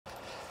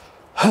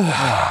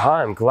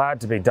I'm glad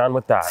to be done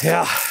with that.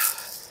 Yeah.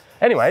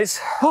 Anyways.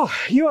 Oh,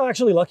 you are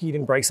actually lucky you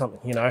didn't break something,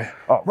 you know.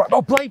 Oh, right.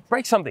 Oh,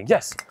 break something.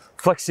 Yes.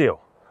 Flex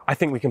Seal. I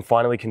think we can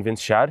finally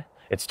convince Shad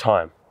it's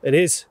time. It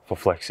is. For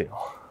Flex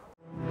Seal.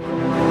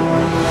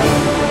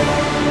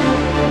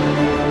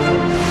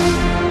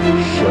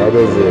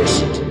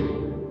 Shadiversity.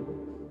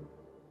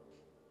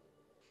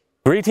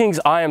 Greetings,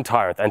 I am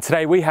Tyrant, and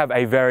today we have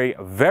a very,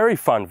 very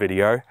fun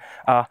video.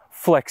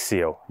 Flex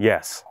Seal.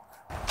 Yes.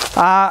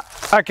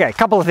 Okay,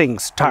 couple of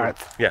things, Tyrant.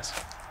 Yes.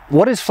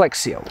 What is Flex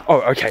Seal?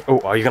 Oh, okay.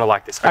 Oh, you're gonna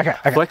like this. Okay.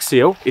 Flex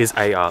Seal is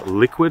a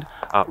liquid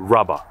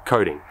rubber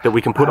coating that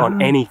we can put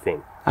on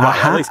anything.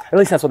 Right, at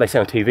least that's what they say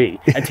on TV.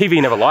 And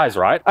TV never lies,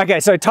 right? Okay,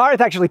 so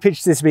Tyrant actually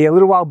pitched this to me a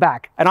little while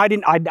back, and I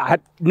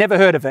had never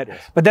heard of it.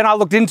 Yes. But then I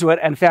looked into it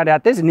and found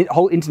out there's a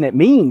whole internet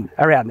meme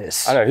around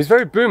this. I know, he's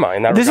very boomer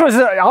in that regard. This was,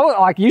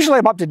 like, usually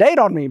I'm up to date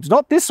on memes,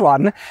 not this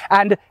one.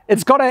 And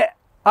it's got a,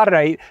 I don't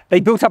know, they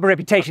built up a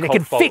reputation. It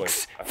can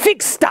fix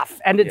stuff,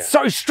 and it's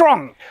so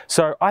strong.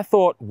 So I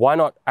thought, why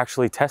not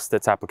actually test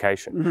its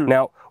application?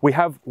 Now, we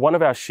have one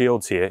of our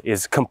shields here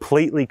is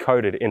completely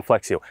coated in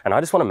Flex Seal. And I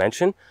just want to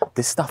mention,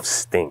 this stuff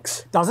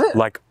stinks. Does it?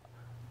 Like,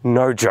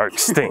 no joke,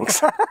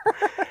 stinks.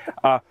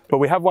 But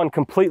we have one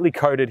completely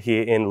coated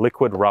here in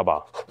liquid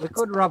rubber.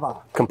 Liquid rubber.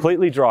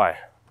 Completely dry.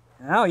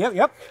 Oh,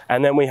 yep.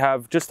 And then we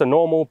have just a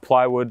normal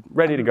plywood,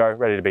 ready to go,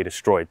 ready to be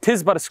destroyed.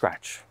 'Tis but a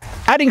scratch.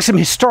 Adding some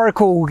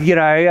historical, you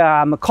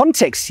know,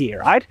 context here,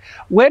 right?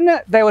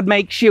 When they would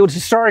make shields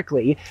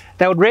historically,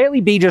 they would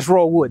rarely be just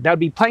raw wood. They would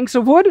be planks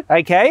of wood,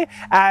 okay?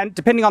 And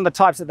depending on the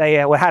types that they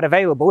had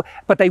available,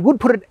 but they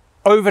would put an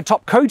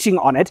over-top coating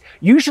on it.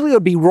 Usually it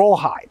would be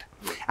rawhide.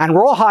 And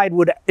rawhide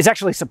is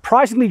actually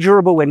surprisingly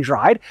durable when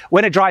dried.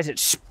 When it dries,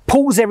 it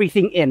pulls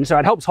everything in, so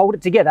it helps hold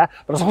it together,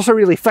 but it's also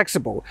really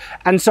flexible.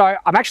 And so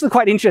I'm actually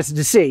quite interested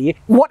to see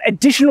what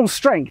additional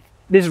strength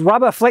this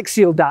rubber Flex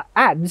Seal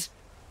adds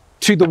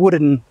to the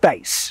wooden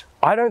base.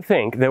 I don't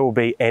think there will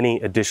be any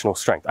additional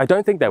strength. I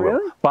don't think there will,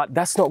 but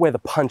that's not where the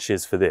punch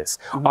is for this.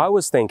 I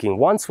was thinking,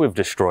 once we've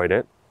destroyed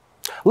it,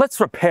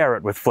 let's repair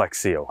it with Flex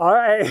Seal. All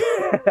right,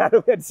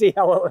 let's see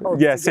how well it holds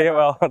together. See how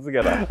well it holds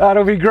together.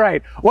 That'll be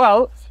great.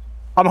 Well,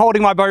 I'm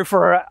holding my bow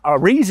for a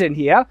reason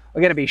here.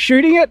 We're going to be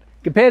shooting it,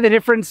 compare the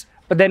difference,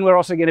 but then we're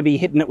also going to be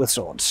hitting it with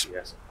swords.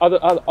 Yes. Are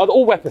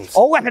all weapons?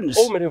 All weapons.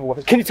 All medieval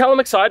weapons. Can you tell I'm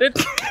excited?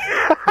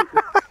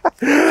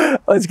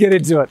 Let's get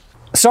into it.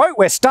 So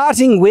we're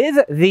starting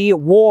with the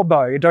war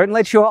bow. Don't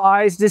let your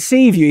eyes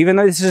deceive you. Even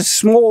though this is a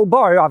small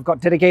bow, I've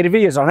got dedicated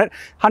videos on it.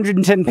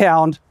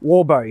 110-pound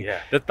war bow. Yeah,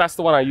 that's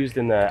the one I used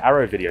in the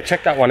arrow video.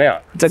 Check that one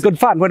out. It's a good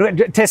fun. We're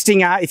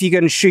testing if you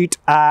can shoot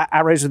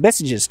arrows with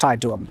messages tied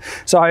to them.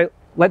 So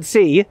let's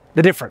see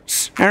the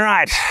difference. All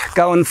right,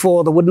 going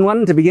for the wooden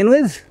one to begin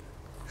with.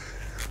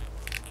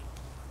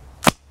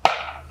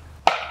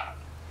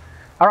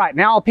 All right,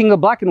 now I'll ping the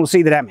black and we'll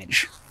see the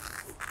damage.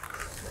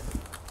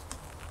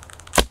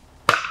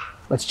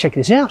 Let's check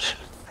this out.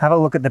 Have a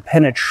look at the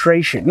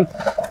penetration.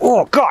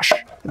 Oh gosh,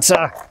 it's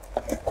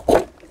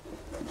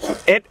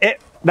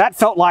that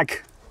felt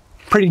like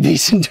pretty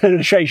decent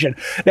penetration.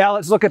 Now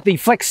let's look at the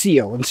Flex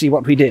Seal and see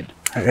what we did.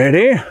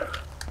 Ready?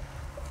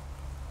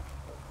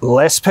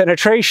 Less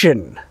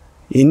penetration.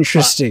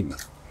 Interesting.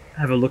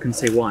 Have a look and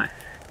see why.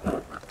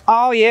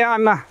 Oh yeah,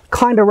 I'm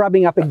kind of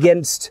rubbing up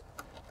against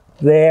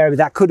there.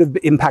 That could have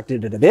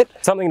impacted it a bit.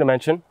 Something to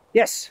mention.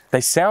 Yes.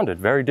 They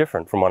sounded very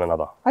different from one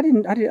another. I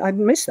didn't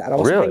miss that. I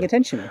wasn't paying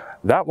attention.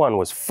 That one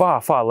was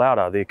far, far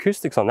louder. The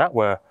acoustics on that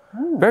were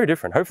very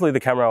different. Hopefully the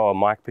camera or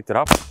mic picked it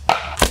up.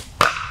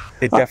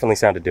 It definitely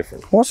sounded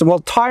different. Awesome. Well,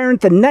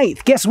 Tyrant the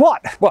 9th, guess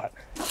what? What?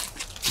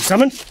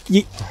 Summon?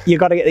 You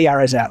got to get the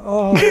arrows out.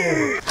 Oh.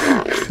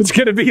 It's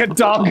going to be a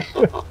dog.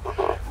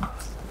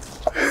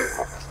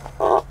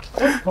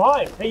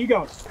 Fine. How you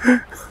going?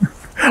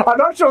 I'm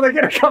not sure they're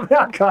going to come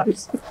out,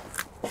 guys.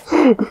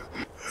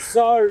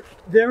 So,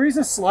 there is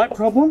a slight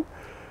problem.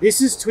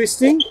 This is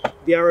twisting,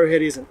 the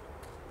arrowhead isn't.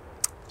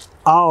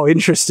 Oh,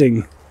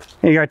 interesting.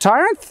 Here you go,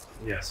 Tyrant.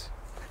 Yes.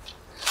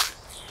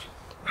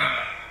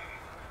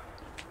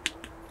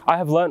 I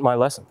have learnt my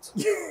lessons.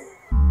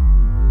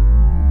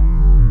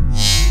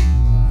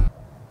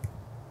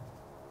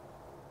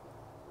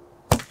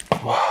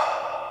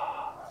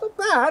 Not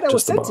bad, I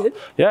was scented.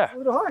 Yeah. A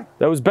little high.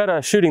 That was better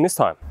shooting this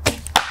time.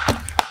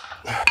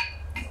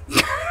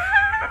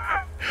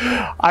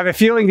 I have a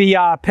feeling the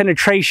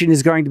penetration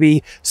is going to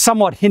be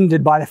somewhat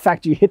hindered by the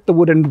fact you hit the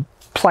wooden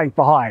plank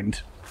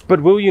behind.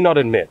 But will you not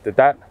admit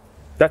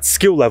that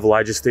skill level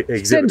I just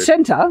exhibited?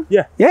 Center?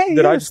 Yeah.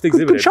 That I just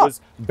exhibited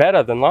was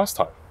better than last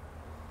time.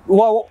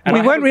 Well,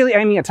 we weren't really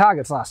aiming at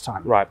targets last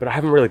time. Right, but I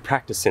haven't really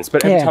practiced since.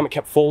 But every time it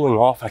kept falling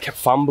off, I kept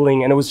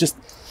fumbling, and it was just...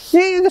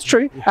 Yeah, that's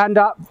true. Yeah. And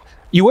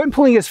you weren't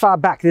pulling as far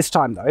back this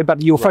time, though,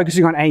 but you were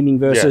focusing on aiming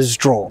versus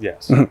draw.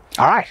 Yes. All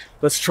right.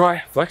 Let's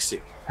try Flex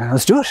Seal.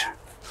 Let's do it.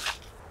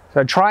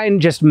 So try and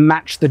just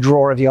match the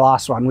draw of your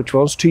last one, which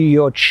was to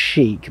your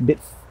cheek. A bit,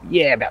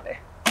 yeah, about there.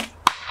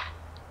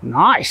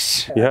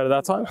 Nice. You heard it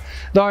that time?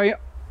 Though,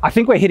 I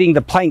think we're hitting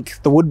the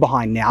plank, the wood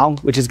behind now,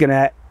 which is going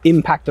to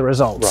impact the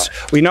results.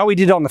 Right. We know we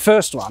did on the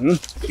first one.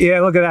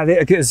 Yeah, look at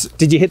that.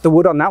 Did you hit the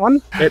wood on that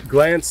one? It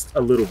glanced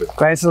a little bit.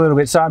 Glanced a little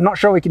bit. So I'm not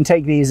sure we can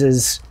take these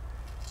as...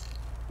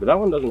 But that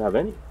one doesn't have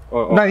any.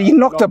 No, you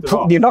knocked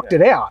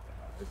it out.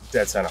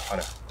 Dead center, I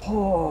know.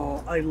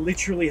 Oh, I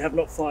literally have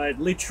not fired.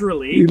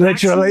 Literally,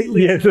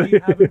 Yeah.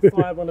 haven't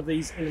fired one of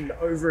these in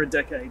over a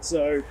decade.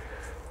 So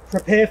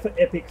prepare for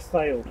epic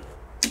fail.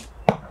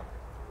 A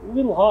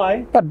little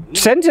high. But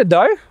centered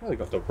though. I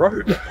got the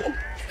rope.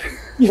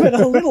 You went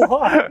a little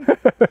high.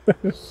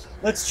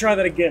 Let's try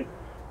that again.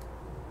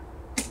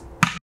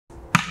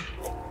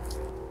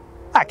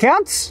 That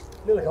counts.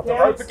 Nearly got the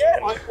rope again.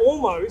 I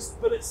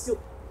almost, but it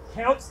still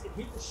counts. It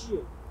hit the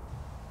shield.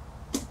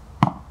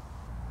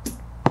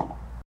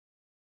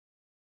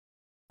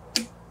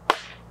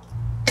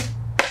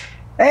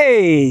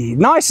 Hey,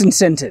 nice and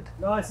centered.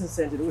 Nice and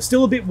centered. It was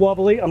still a bit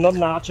wobbly. I'm not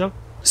an archer.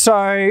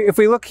 So if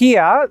we look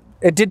here,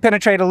 it did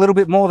penetrate a little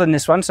bit more than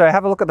this one. So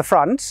have a look at the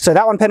front. So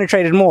that one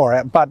penetrated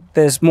more, but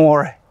there's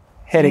more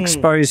head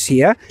exposed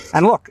here.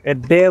 And look, it's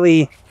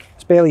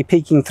barely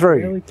peeking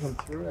through. Barely come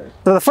through.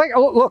 So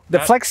the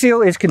Flex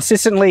Seal is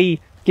consistently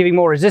giving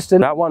more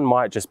resistance. That one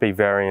might just be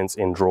variance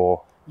in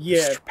draw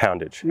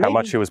poundage. How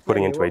much he was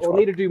putting into each one. We'll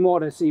need to do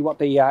more to see what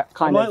the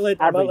kind of average is.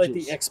 I might let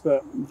the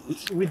expert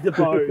with the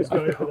bows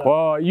go for that.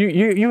 Well,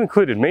 you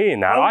included me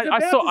in that.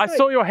 I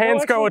saw your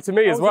hands go to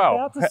me as well. I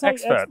was about to say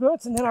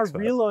experts, and then I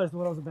realised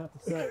what I was about to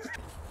say.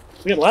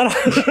 We got ladder.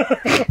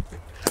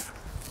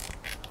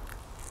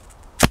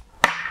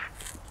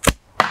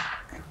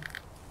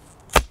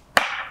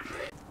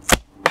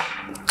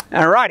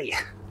 Alrighty,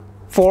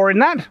 4 in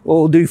that.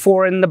 We'll do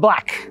 4 in the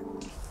black.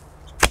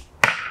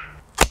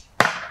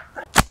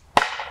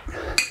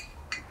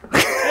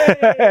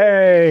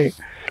 Hey.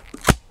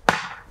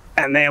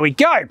 And there we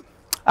go.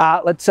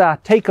 Let's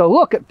take a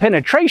look at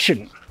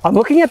penetration. I'm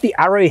looking at the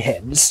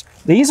arrowheads.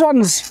 These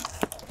ones,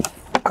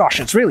 gosh,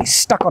 it's really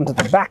stuck onto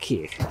the back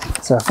here.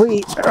 So if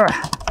we,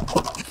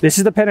 this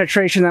is the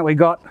penetration that we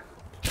got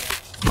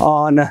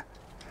on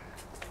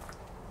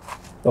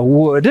the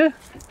wood.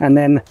 And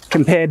then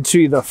compared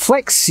to the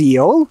Flex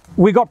Seal,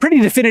 we got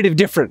pretty definitive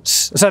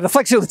difference. So the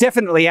Flex Seal is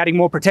definitely adding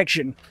more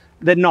protection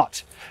than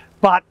not.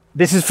 But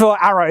this is for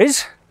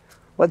arrows.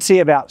 Let's see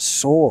about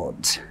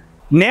swords.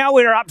 Now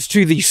we're up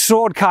to the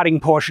sword cutting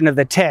portion of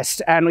the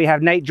test, and we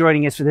have Nate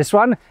joining us for this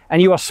one.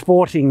 And you are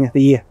sporting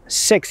the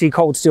sexy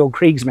cold steel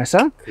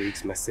Kriegsmesser.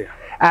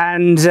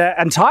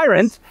 And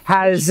Tyrant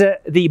has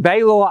the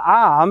Baylor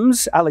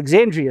Arms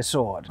Alexandria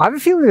sword. I have a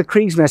feeling the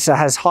Kriegsmesser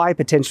has high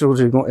potential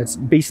to its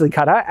beastly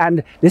cutter,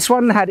 and this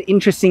one had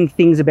interesting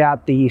things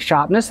about the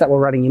sharpness that we're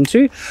running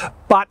into,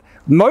 but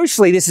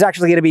mostly this is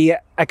actually going to be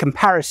a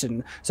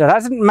comparison. So it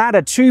doesn't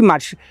matter too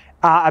much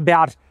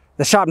about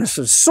the sharpness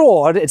of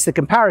sword, it's the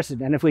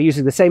comparison. And if we're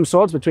using the same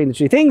swords between the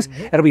two things,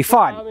 it'll be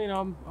fine. I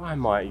mean, I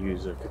might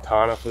use a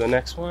katana for the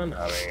next one.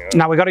 I mean,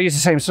 no, we got to use the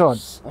same sword.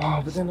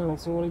 Oh, but then I don't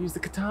want to use the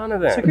katana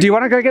then. Do you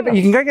want to go get the,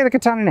 you can go get the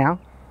katana now.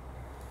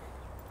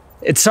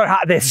 It's so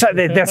hard,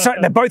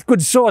 they're both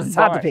good swords, it's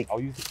hard to pick.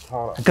 I'll use the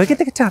katana. Go get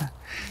the katana.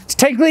 It's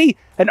technically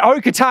an O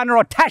katana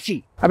or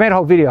tashi. I made a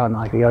whole video on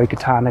like the O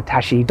katana,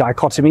 tashi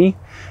dichotomy.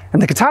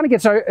 And the katana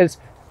gets as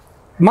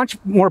much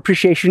more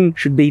appreciation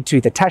should be to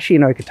the tashi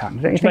and O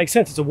katana. Don't you think? Makes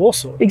sense, it's a war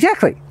sword.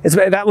 Exactly.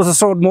 That was a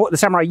sword the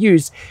samurai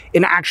used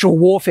in actual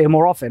warfare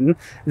more often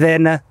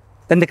than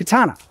the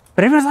katana.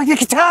 But everyone's like, the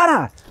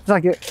katana! It's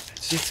like,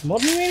 it's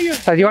modern media.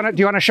 So do you want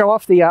to show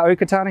off the O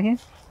katana here?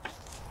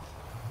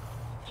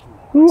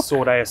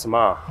 Sword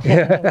ASMR.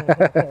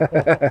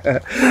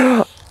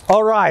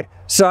 All right,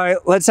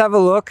 so let's have a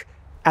look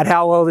at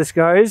how well this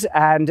goes,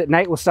 and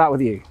Nate, we'll start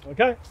with you.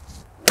 Okay.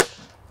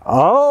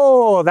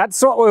 Oh,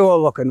 that's what we were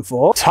looking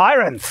for.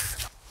 Tyrant.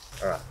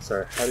 All right,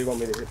 so how do you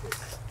want me to hit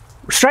this?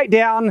 Straight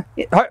down,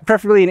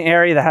 preferably an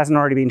area that hasn't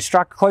already been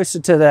struck, closer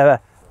to the,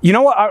 you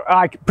know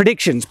what,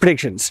 predictions.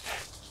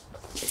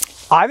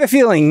 I have a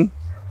feeling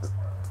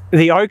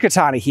the O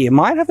katana here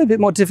might have a bit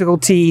more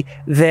difficulty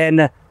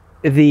than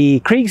the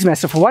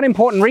Kriegsmesser for one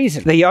important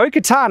reason. The O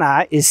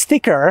katana is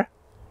thicker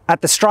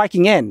at the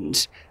striking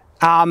end,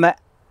 and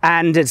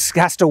it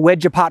has to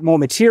wedge apart more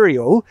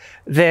material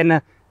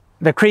than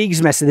the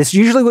Kriegsmesser. This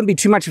usually wouldn't be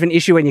too much of an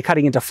issue when you're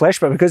cutting into flesh,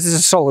 but because this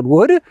is solid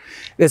wood,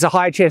 there's a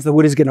high chance the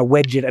wood is going to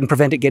wedge it and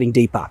prevent it getting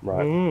deeper.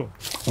 Right.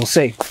 We'll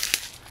see.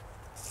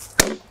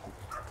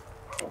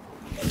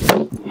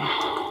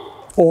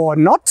 Or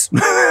not.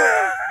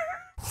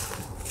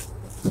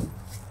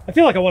 I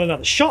feel like I want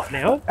another shot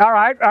now. All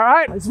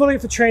right. This is what I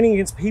get for training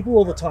against people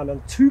all the time.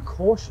 I'm too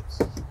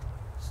cautious.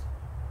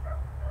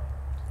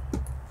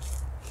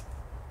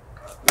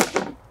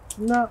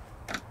 No.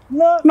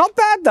 Not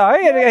bad though.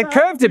 It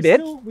curved a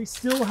bit. We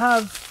still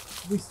have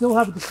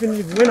a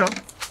definitive winner.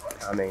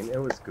 I mean, it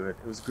was good.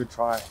 It was a good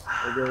try.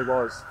 It really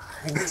was.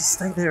 Just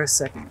stay there a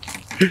second.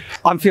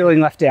 I'm feeling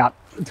left out.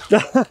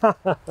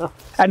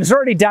 And it's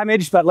already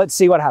damaged, but let's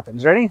see what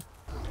happens. Ready?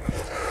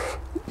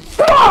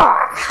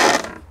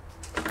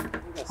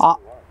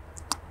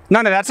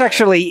 No, that's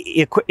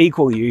actually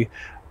equal you.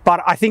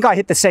 But I think I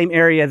hit the same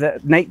area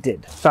that Nate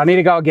did. So I need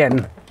to go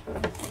again.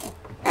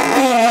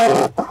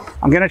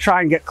 I'm going to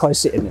try and get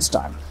closer in this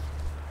time.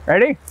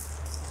 Ready?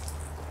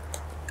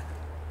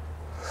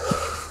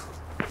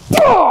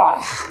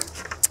 Oh,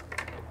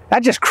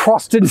 that just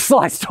crossed and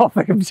sliced off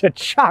a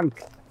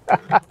chunk.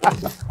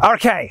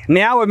 Okay,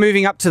 now we're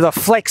moving up to the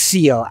Flex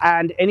Seal.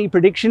 And any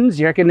predictions?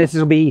 You reckon this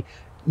will be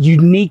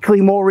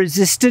uniquely more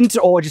resistant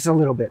or just a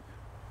little bit?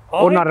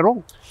 Or not at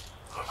all?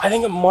 I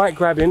think it might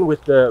grab in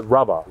with the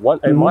rubber.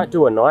 It might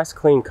do a nice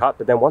clean cut,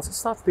 but then once it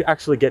starts to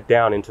actually get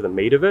down into the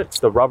meat of it,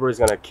 the rubber is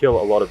going to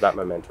kill a lot of that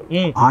momentum.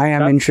 I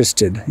am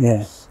interested,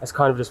 yeah. That's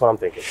kind of just what I'm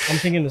thinking. I'm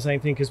thinking the same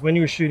thing, because when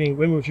we were shooting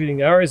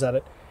the arrows at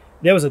it,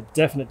 there was a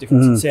definite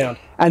difference in sound.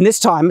 And this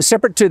time,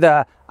 separate to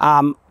the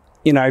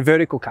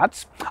vertical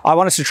cuts, I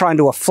want us to try and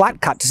do a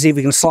flat cut to see if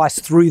we can slice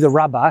through the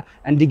rubber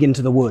and dig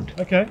into the wood.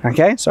 Okay.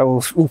 Okay,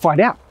 so we'll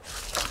find out.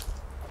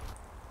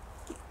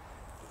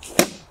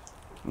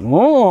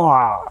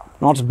 Oh,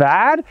 not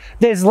bad.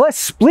 There's less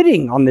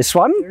splitting on this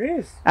one. There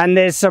is. And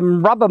there's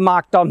some rubber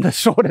marked on the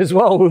sword as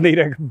well. We'll need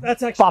to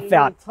That's actually buff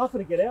out. tougher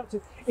to get out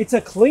to. It's a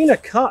cleaner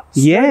cut.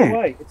 Yeah.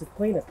 Away. It's a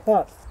cleaner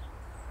cut.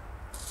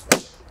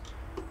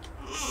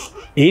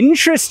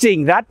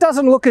 Interesting. That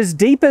doesn't look as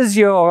deep as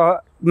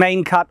your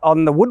main cut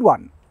on the wood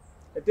one.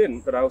 It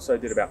didn't, but I also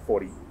did about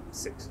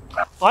 46.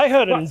 I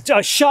heard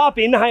a sharp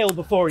inhale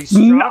before he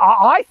struck. No,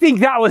 I think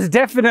that was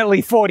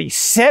definitely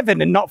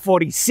 47 and not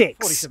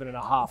 46. 47 and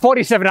a half.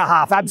 47 and a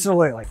half,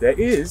 absolutely. There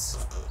is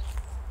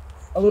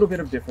a little bit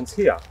of difference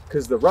here,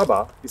 because the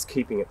rubber is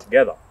keeping it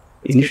together.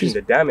 It's keeping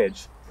the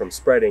damage from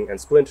spreading and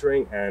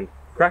splintering and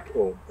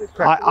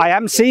I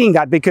am seeing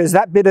that, because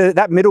that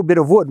middle bit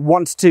of wood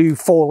wants to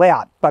fall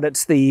out, but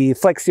it's the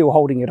Flex Seal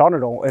holding it on.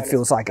 It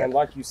feels like it. And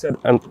like you said,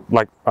 and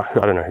like I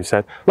don't know who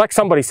said, like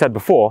somebody said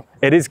before,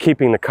 it is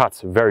keeping the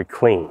cuts very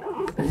clean.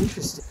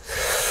 Interesting.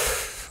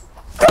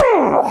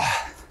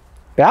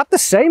 About the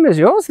same as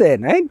yours there,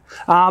 Nate.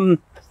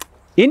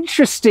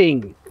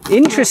 Interesting.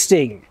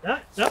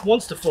 That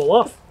wants to fall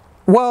off.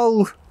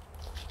 Well,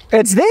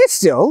 it's there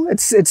still.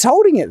 It's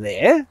holding it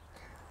there.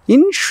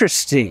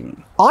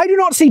 Interesting. I do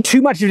not see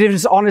too much of a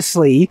difference,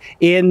 honestly,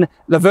 in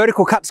the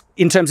vertical cuts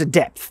in terms of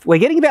depth. We're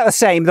getting about the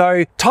same,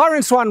 though.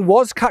 Tyrant's one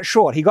was cut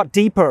short. He got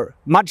deeper,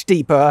 much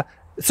deeper.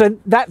 So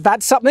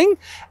that's something.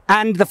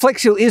 And the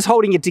Flex Seal is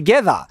holding it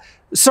together.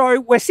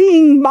 So we're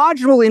seeing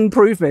marginal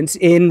improvements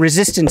in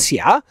resistance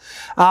here.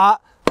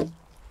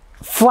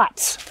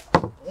 Flats.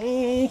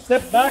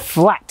 Step back.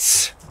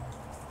 Flats.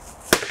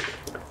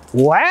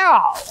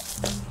 Wow.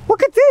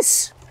 Look at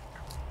this.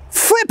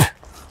 Flip.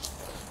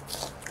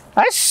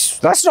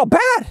 That's not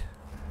bad.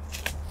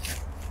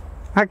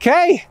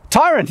 Okay,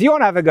 Tyrant, you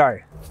want to have a go?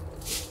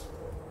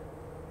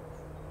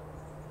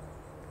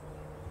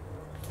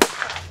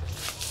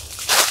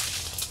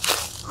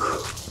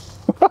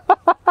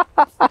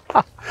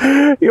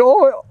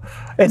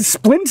 It's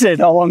splintered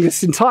along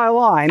this entire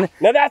line.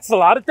 Now that's a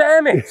lot of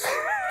damage.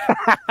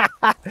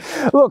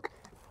 Look,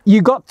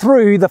 you got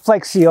through the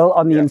Flex Seal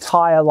on the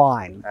entire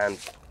line. And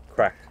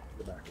cracked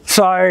the back.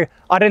 So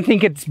I don't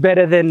think it's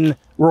better than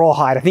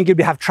rawhide. I think you'd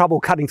have trouble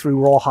cutting through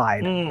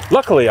rawhide.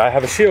 Luckily, I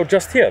have a shield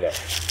just here though.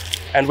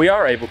 And we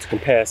are able to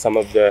compare some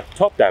of the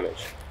top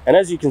damage. And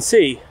as you can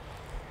see,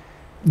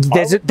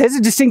 there's a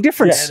distinct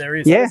difference. Yeah, there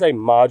is. There's a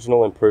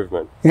marginal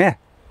improvement. Yeah.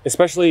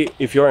 Especially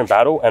if you're in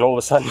battle and all of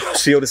a sudden your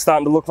shield is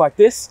starting to look like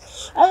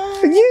this.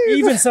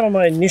 Even some of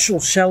my initial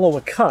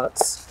shallower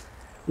cuts,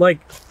 like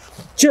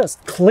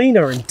just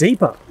cleaner and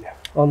deeper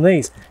on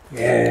these.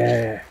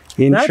 Yeah.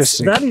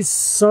 Interesting. That is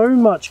so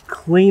much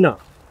cleaner.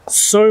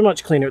 So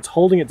much cleaner. It's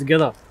holding it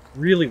together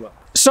really well.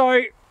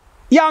 So,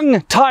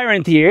 young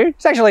Tyrant here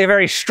is actually a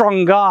very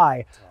strong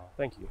guy.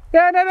 Thank you.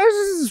 Yeah, no, this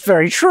is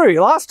very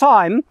true. Last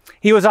time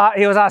he was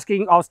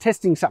asking, I was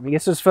testing something.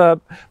 This was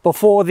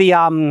before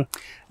the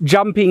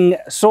jumping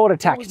sword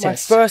attack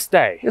test. My first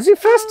day. It was your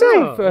first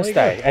day? First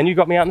day. And you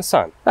got me out in the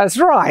sun. That's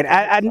right.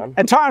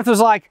 And Tyrant was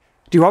like,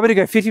 do you want me to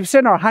go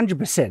 50% or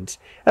 100%?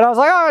 And I was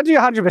like, oh, I'll do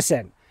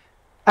 100%.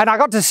 And I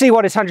got to see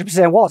what his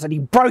 100% was, and he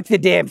broke the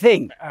damn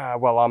thing.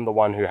 Well, I'm the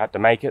one who had to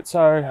make it,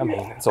 so, I mean,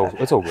 it's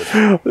all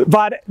good.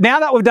 But now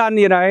that we've done,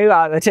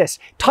 the test,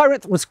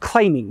 Tyrant was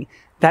claiming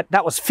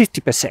that was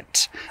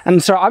 50%.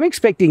 And so I'm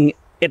expecting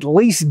at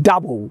least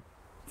double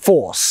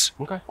force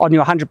on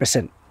your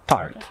 100%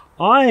 Tyrant.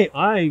 I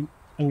am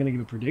going to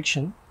give a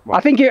prediction.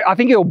 I think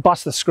it'll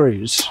bust the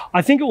screws.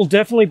 I think it will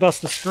definitely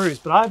bust the screws,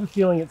 but I have a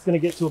feeling it's going to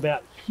get to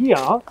about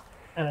here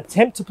and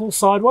attempt to pull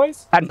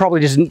sideways. And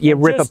probably just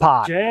rip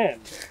apart. Jam.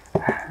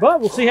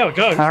 But we'll see how it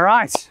goes. All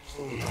right.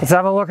 Let's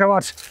have a look at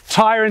what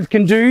Tyrant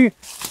can do.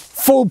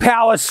 Full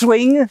power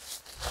swing.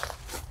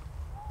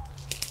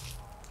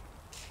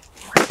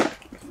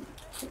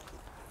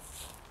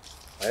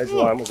 Edge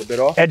line was a bit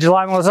off. Edge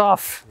alignment was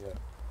off.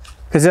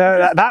 Because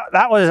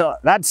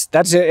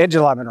that's edge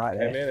alignment right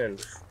there. Came in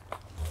and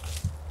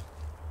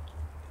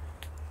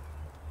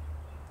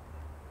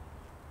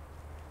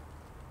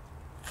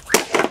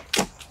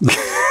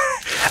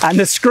and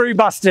the screw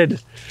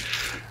busted.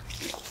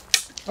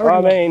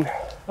 I mean,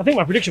 I think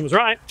my prediction was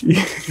right.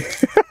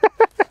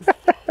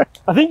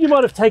 I I think you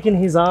might have taken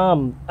his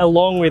arm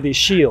along with his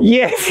shield.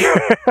 Yeah.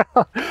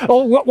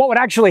 Well, what would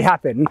actually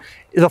happen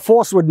is the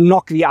force would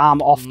knock the arm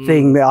off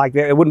thing. Like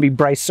it wouldn't be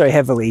braced so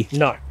heavily.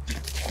 No.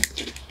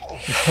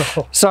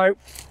 So,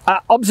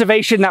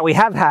 observation that we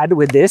have had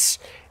with this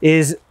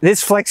is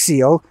this Flex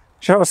Seal.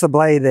 Show us the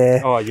blade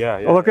there. Oh, yeah,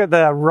 yeah. Look at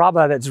the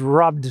rubber that's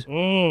rubbed.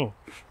 So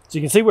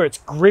you can see where it's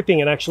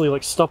gripping and actually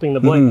like stopping the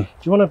blade. Do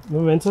you want a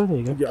memento? There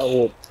you go.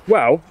 Yeah,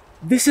 well,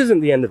 this isn't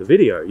the end of the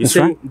video. You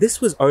see,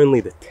 this was only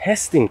the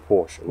testing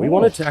portion. We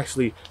wanted to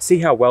actually see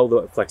how well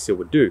the Flex Seal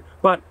would do,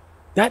 but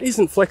that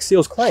isn't Flex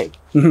Seal's claim.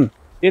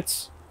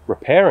 It's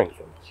repairing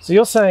things. So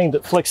you're saying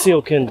that Flex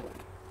Seal can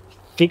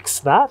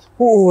fix that?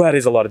 Oh, that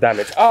is a lot of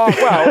damage.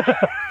 Well,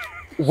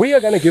 we are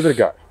going to give it a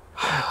go.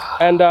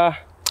 And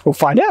we'll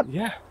find out.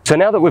 Yeah. So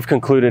now that we've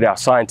concluded our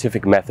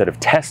scientific method of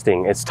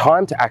testing, it's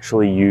time to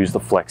actually use the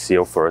Flex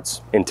Seal for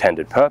its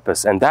intended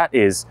purpose, and that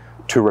is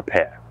to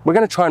repair. We're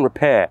going to try and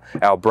repair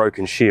our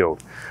broken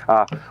shield.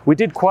 We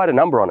did quite a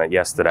number on it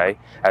yesterday,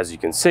 as you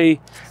can see,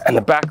 and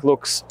the back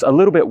looks a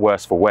little bit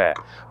worse for wear.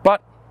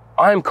 But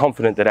I am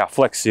confident that our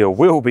Flex Seal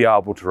will be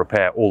able to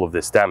repair all of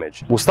this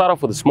damage. We'll start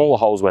off with the smaller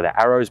holes where the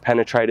arrows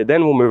penetrated,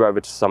 then we'll move over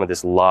to some of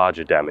this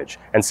larger damage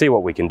and see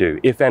what we can do,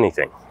 if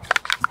anything.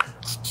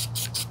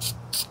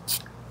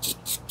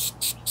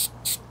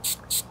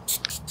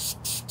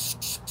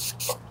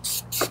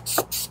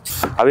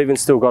 I've even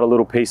still got a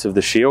little piece of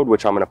the shield,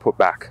 which I'm going to put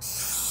back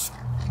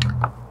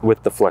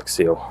with the Flex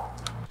Seal.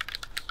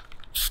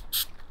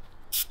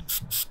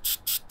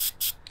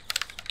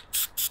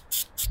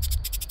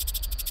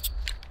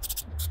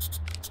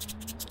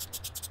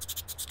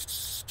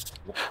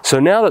 So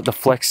now that the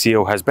Flex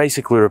Seal has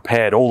basically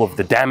repaired all of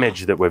the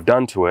damage that we've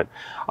done to it,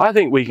 I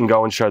think we can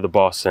go and show the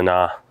boss and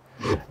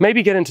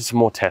maybe get into some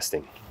more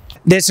testing.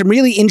 There's some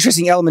really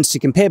interesting elements to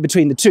compare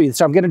between the two,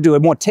 so I'm going to do a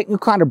more technical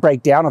kind of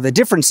breakdown of the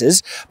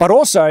differences, but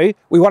also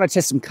we want to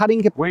test some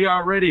cutting. We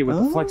are ready with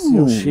the Flex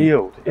Seal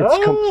shield.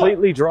 It's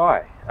completely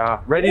dry,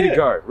 ready to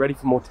go, ready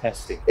for more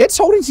testing. It's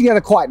holding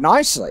together quite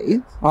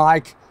nicely.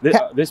 Like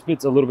this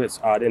bit's a little bit,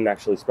 I didn't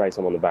actually spray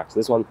some on the back, so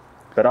this one,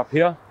 but up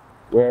here,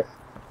 where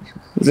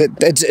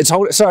it's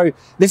holding. So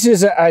this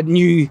is a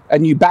new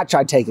batch,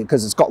 I take it,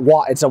 because it's got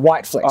white. It's a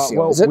white Flex Seal.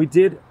 Well, is it? we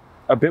did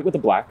a bit with the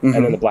black, and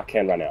then the black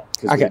can run out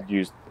because we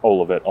used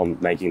all of it on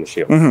making the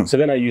shield. So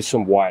then I used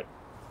some white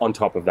on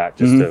top of that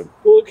just to...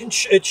 Well,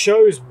 it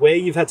shows where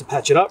you've had to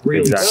patch it up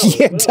really well.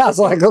 Yeah, it does.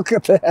 Like, look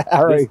at the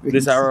arrow.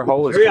 This arrow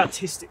hole is very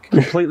artistic.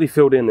 Completely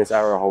filled in, this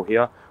arrow hole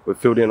here. We've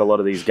filled in a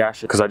lot of these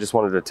gashes because I just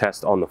wanted to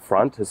test on the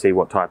front to see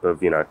what type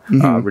of,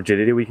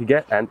 rigidity we could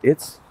get, and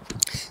it's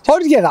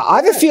holding together. I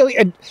have a feeling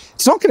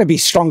it's not going to be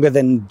stronger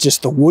than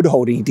just the wood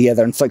holding it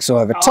together and Flex Seal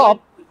over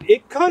top.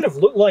 It kind of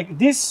looked like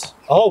this.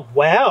 Oh,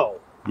 wow.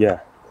 Yeah.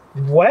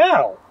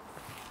 Wow.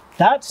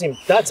 That's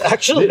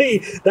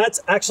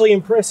actually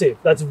impressive.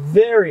 That's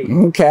very...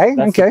 Okay,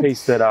 That's the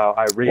piece that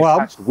I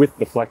reattached with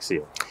the Flex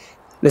Seal.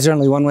 There's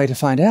only one way to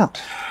find out.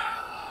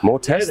 More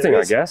testing,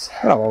 I guess.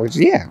 Oh, well,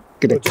 yeah.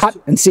 Gonna cut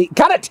and see.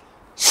 Cut it!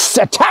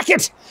 Attack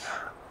it!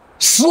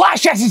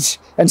 Slash at it!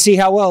 And see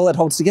how well it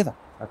holds together.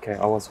 Okay,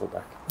 I want to swap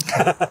back.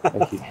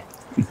 Thank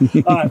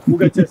you. All right, we'll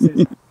go test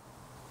this.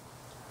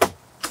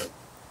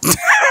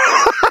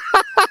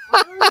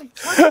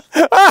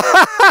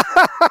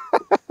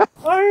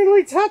 I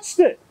only touched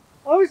it.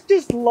 I was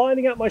just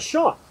lining up my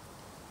shot.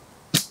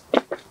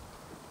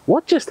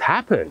 What just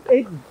happened?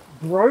 It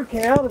broke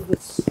out of the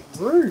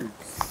screws.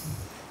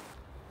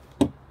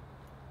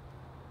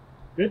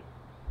 Good.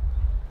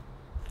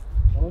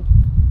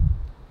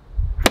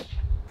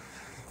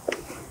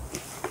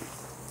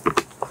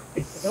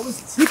 That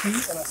was tippy,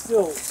 and I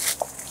still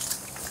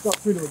got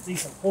through to a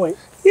decent point.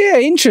 Yeah,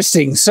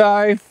 interesting.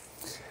 So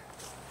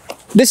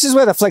this is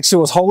where the Flex Seal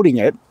was holding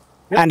it,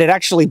 and it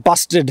actually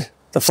busted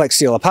the Flex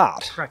Seal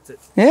apart. Cracked it.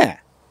 Yeah.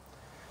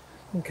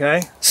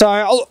 Okay.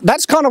 So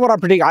that's kind of what I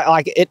predict.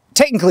 Like, it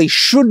technically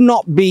should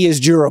not be as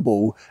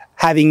durable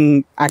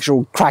having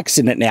actual cracks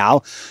in it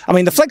now. I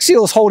mean, the Flex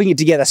Seal is holding it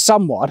together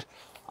somewhat.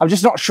 I'm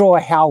just not sure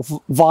how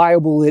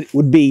viable it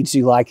would be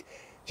to, like,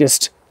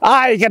 just,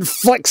 you can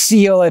Flex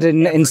Seal it,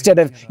 and instead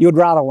of, you'd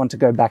rather want to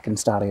go back and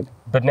start it.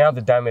 But now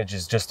the damage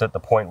is just at the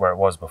point where it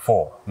was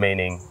before,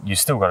 meaning you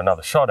still got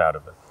another shot out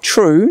of it.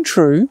 True,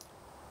 true.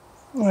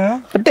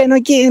 Well, but then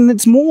again,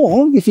 it's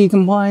more if you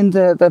combine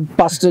the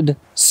busted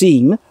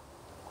seam.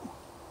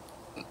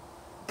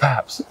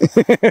 Perhaps.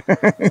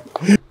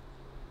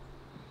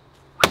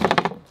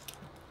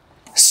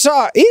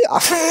 So, you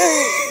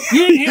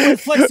didn't hit where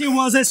Flex Seal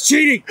was, that's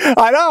cheating.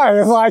 I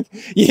know, like,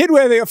 you hit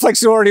where the Flex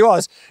Seal already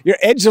was. Your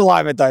edge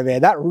alignment though,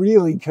 man, that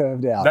really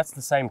curved out. That's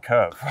the same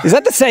curve. Is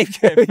that the same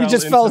curve? You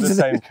just fell into the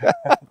same curve.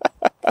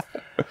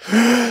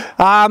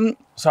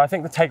 So I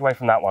think the takeaway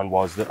from that one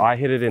was that I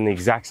hit it in the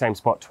exact same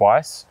spot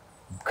twice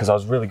because I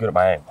was really good at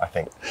my aim, I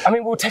think. I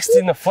mean, we're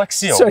testing the Flex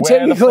Seal. So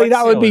technically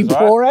that would be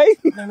poor, right?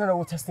 No,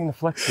 we're testing the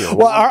Flex Seal.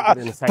 Well,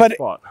 in the same but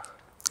spot.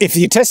 If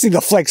you're testing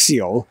the Flex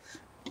Seal,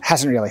 it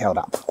hasn't really held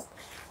up.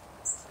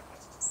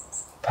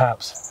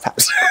 Perhaps.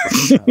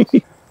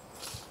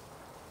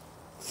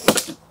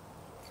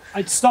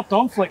 I stopped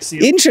on Flex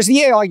Seal. Interesting.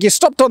 Yeah, like you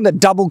stopped on the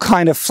double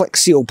kind of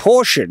Flex Seal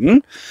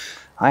portion.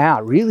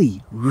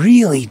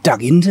 Really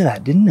dug into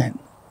that, didn't it?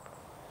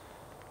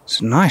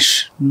 It's a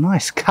nice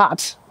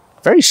cut.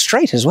 Very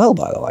straight as well,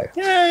 by the way.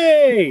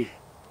 Yay!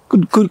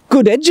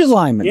 Good edge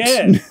alignment.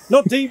 Yeah,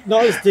 not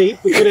as deep,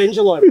 but good edge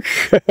alignment.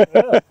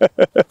 Yeah.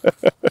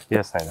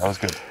 Yes, Nate, that was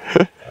good.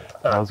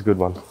 That was a good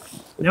one.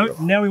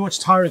 Now we watch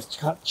Tyrant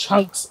cut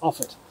chunks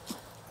off it.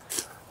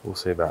 We'll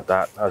see about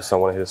that. I just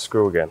don't want to hit a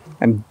screw again.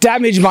 And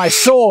damage my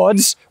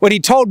swords when he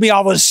told me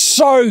I was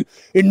so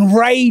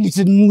enraged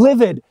and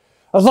livid.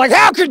 I was like,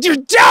 how could you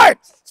do it?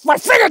 It's my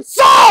friggin'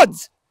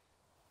 swords!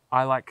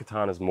 I like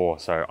katanas more,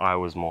 so I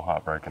was more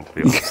heartbroken, to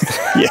be honest.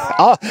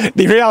 Yeah.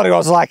 The reality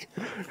was like,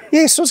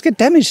 yeah, swords get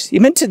damaged.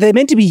 They're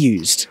meant to be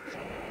used.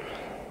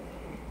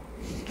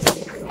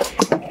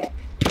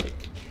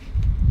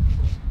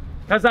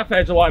 How's that for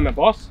edge alignment,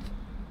 boss?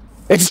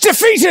 It's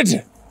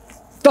defeated!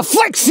 The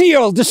Flex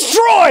Seal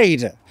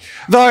destroyed!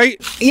 Though,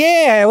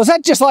 yeah, was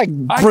that just like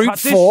brute I cut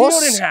force?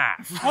 this shield in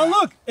half. Oh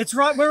look, it's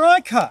right where I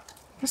cut.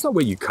 That's not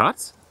where you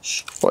cut.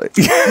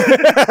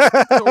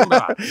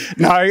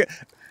 No,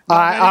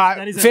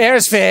 fair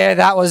is fair.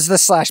 That was the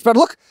slash. But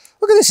look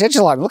at this edge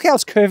line. Look how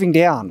it's curving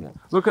down.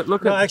 Look at. No,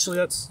 actually,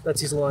 that's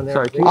his line there.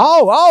 Sorry,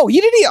 Oh,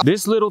 you didn't.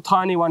 This little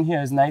tiny one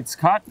here is Nate's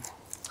cut.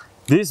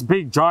 This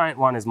big giant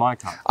one is my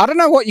cut. I don't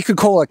know what you could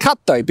call a cut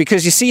though,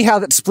 because you see how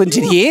that's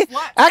splintered here.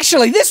 Flat.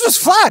 Actually, this was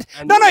flat.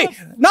 No.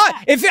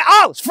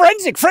 It's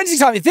forensic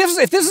time. If this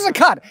is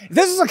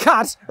a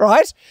cut,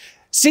 right?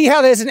 See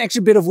how there's an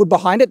extra bit of wood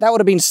behind it? That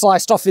would have been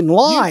sliced off in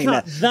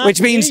line,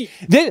 which means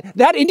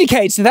that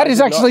indicates that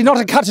is actually not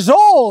a cut at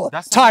all,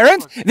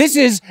 Tyrant. This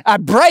is a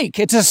break.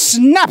 It's a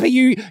snapper.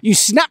 You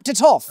snapped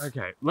it off.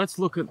 Okay, let's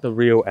look at the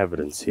real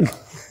evidence here.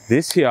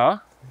 This here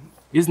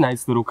is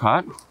Nate's little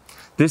cut.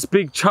 This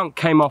big chunk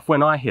came off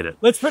when I hit it.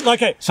 Let's put,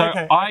 okay. So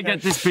okay, I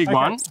get this big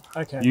one,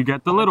 you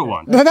get the little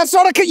one. No, that's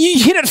not a cut. You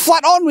hit it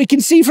flat on. We can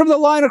see from the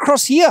line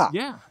across here.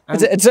 Yeah.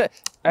 It's a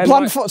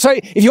blunt. So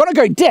if you want to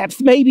go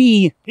depth,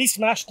 maybe he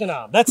smashed an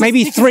arm. That's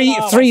maybe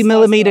three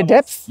millimeter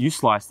depth. You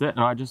sliced it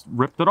and I just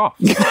ripped it off.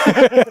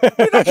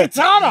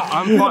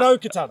 Katana. No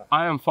katana.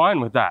 I am fine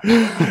with that.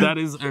 That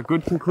is a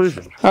good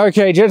conclusion.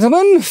 Okay,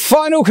 gentlemen,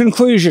 final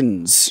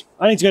conclusions.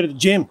 I need to go to the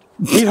gym.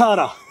 Eat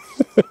harder.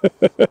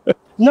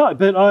 No,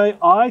 but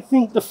I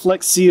think the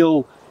Flex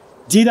Seal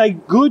did a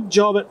good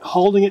job at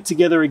holding it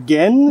together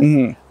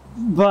again,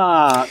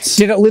 but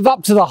did it live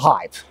up to the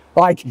hype?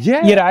 Like,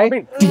 yeah, you know, I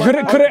mean,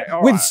 could it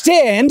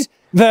withstand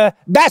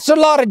that's a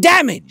lot of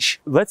damage?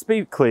 Let's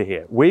be clear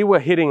here. We were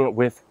hitting it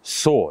with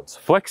swords.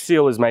 Flex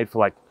Seal is made for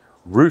like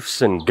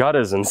roofs and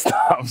gutters and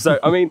stuff. So,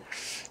 I mean,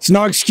 it's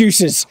no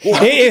excuses.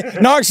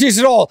 No excuse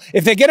at all.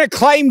 If they're going to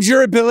claim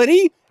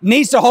durability,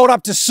 needs to hold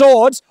up to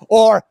swords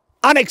or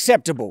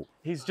unacceptable.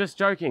 He's just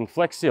joking.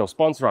 Flex Seal,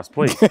 sponsor us,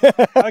 please.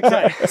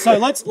 Okay, so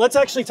let's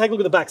actually take a look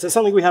at the back. So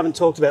something we haven't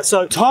talked about.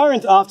 So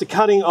Tyrant, after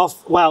cutting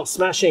off,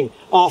 smashing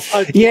off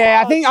a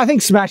I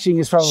think smashing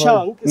is probably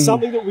chunk.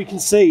 Something that we can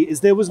see is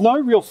there was no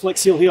real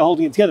Flex Seal here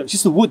holding it together. It's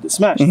just the wood that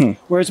smashed.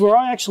 Whereas where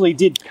I actually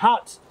did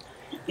cut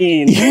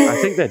in, I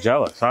think they're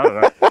jealous. I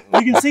don't know.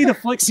 You can see the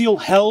Flex Seal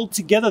held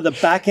together the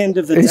back end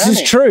of the This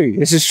is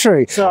true.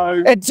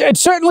 So it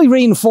certainly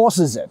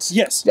reinforces it.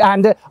 Yes.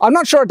 And I'm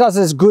not sure it does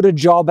as good a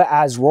job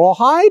as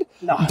rawhide,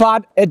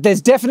 but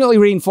there's definitely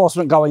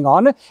reinforcement going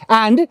on.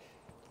 And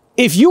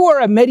if you were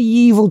a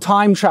medieval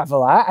time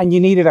traveler and you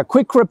needed a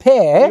quick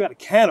repair, you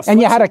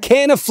had a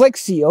can of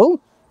Flex Seal,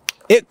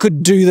 it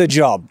could do the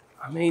job.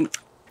 I mean,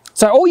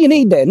 so all you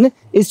need then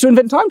is to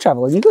invent time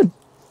travel and you're good.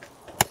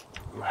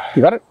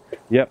 You got it?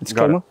 Yep, it's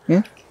got it.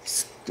 Yeah.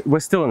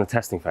 We're still in the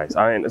testing phase.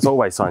 I mean, it's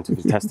always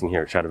scientific testing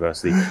here at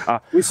Shadowversity.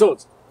 With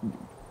swords?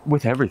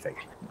 With everything.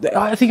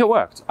 I think it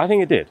worked. I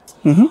think it did.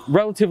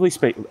 Relatively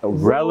speaking, I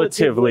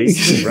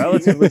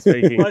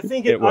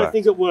think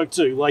it worked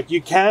too. Like,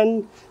 you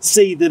can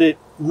see that it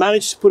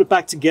managed to put it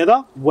back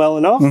together well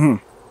enough. And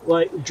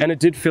it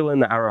did fill in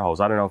the arrow holes.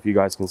 I don't know if you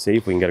guys can see,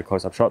 if we can get a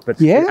close-up shot,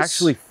 but it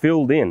actually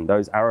filled in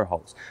those arrow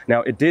holes.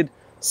 Now, it did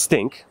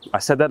stink. I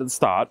said that at the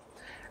start.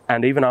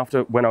 And even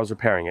after, when I was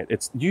repairing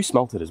it, you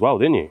smelt it as well,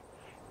 didn't you?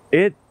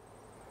 It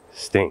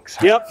stinks.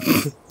 Yep.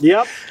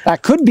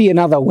 That could be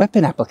another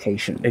weapon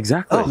application.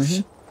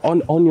 Exactly.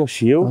 On your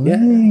shield.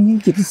 You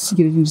get it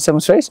into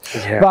someone's face.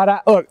 Yeah.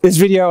 But look, this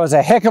video was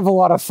a heck of a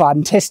lot of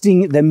fun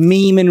testing the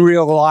meme in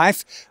real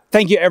life.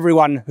 Thank you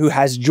everyone who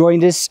has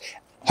joined us.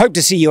 Hope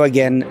to see you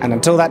again. And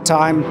until that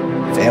time,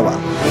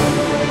 farewell.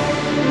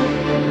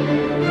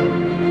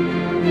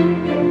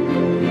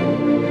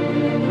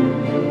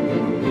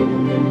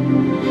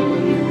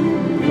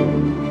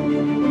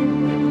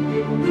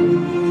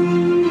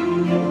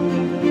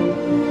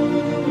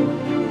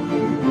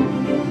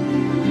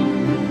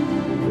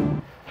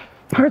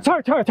 Look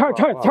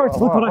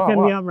what I found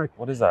in the armory.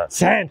 What is that?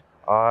 Sand.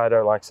 I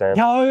don't like sand.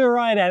 Oh, you're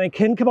right,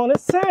 Anakin. Come on,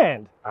 it's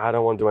sand. I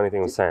don't want to do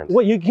anything with sand.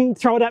 Well, you can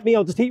throw it at me.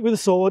 I'll just hit you with a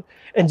sword,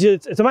 and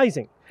it's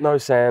amazing. No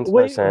sand.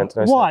 No sand.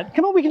 What?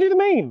 Come on, we can do the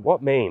meme.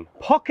 What meme?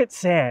 Pocket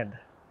sand.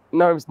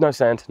 No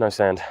sand. No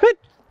sand. But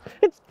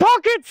It's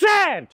pocket sand!